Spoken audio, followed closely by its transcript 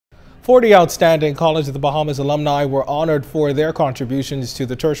40 outstanding College of the Bahamas alumni were honored for their contributions to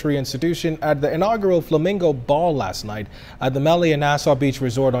the tertiary institution at the inaugural Flamingo Ball last night at the Melly and Nassau Beach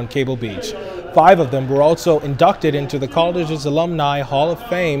Resort on Cable Beach. 5 of them were also inducted into the college's Alumni Hall of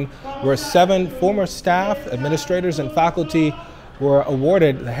Fame, where 7 former staff, administrators, and faculty were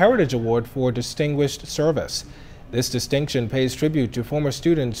awarded the Heritage Award for Distinguished Service. This distinction pays tribute to former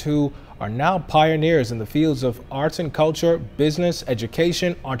students who are now pioneers in the fields of arts and culture, business,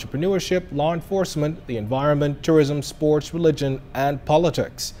 education, entrepreneurship, law enforcement, the environment, tourism, sports, religion, and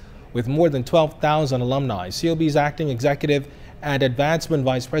politics. With more than 12,000 alumni, COB's acting executive and advancement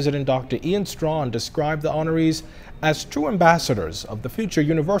vice president Dr. Ian Strawn described the honorees as true ambassadors of the future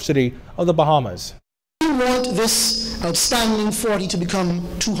University of the Bahamas. We want this outstanding 40 to become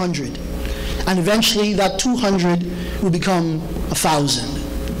 200. And eventually that 200 will become 1,000.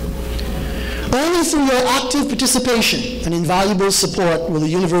 Only through your active participation and invaluable support will the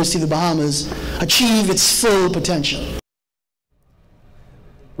University of the Bahamas achieve its full potential.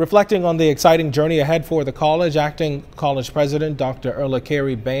 Reflecting on the exciting journey ahead for the college, acting college president Dr. Erla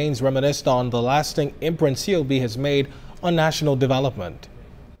Carey Baines reminisced on the lasting imprint COB has made on national development.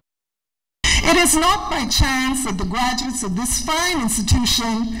 It is not by chance that the graduates of this fine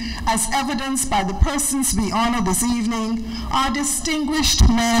institution, as evidenced by the persons we honor this evening, are distinguished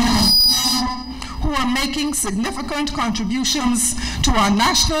men who are making significant contributions to our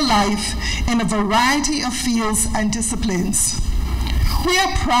national life in a variety of fields and disciplines. We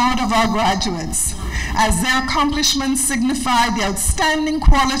are proud of our graduates, as their accomplishments signify the outstanding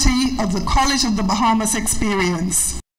quality of the College of the Bahamas experience.